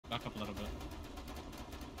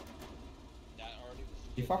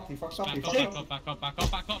He fucked up, Back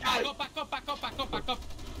up.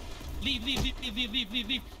 Leave.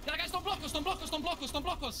 Guys, don't block us.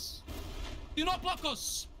 Do not block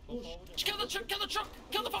us. Kill the truck.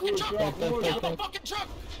 Kill the fucking truck. Kill the fucking truck.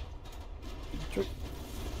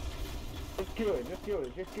 Just kill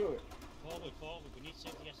it. Forward. We need to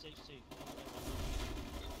save the SH2.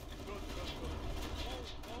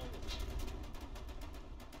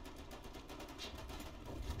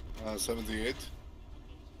 78.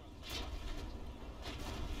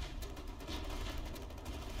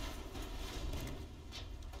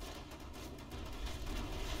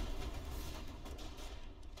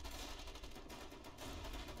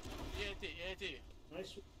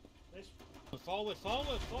 Nice. Forward.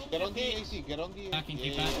 Get on the AC, get on the AC.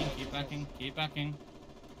 Keep backing.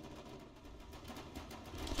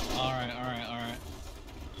 Alright.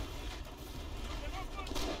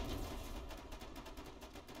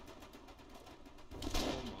 Oh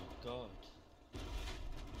my god.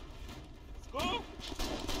 Let's go!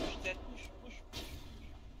 Push that, push.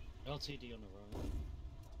 LTD on the right.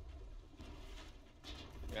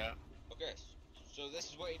 Yeah. Okay, so this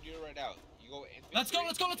is what you do right now. You go in. Let's go,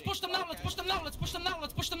 let's push them now.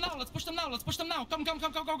 Come.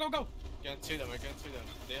 Go. Can't see them, I can't see them.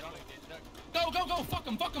 They're on it, Go. Fuck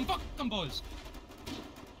them, boys.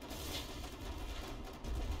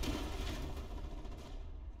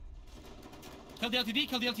 Kill the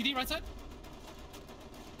LTD, right side.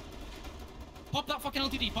 Pop that fucking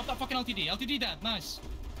LTD. LTD dead, nice.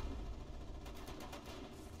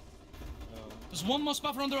 There's one more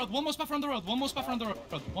spuffer on the road. One more spuffer on the road.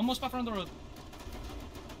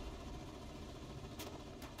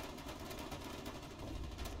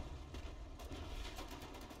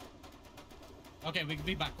 Okay,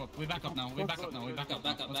 we back up. We back up now. Back up.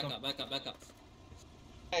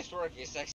 Nice work, you sexy.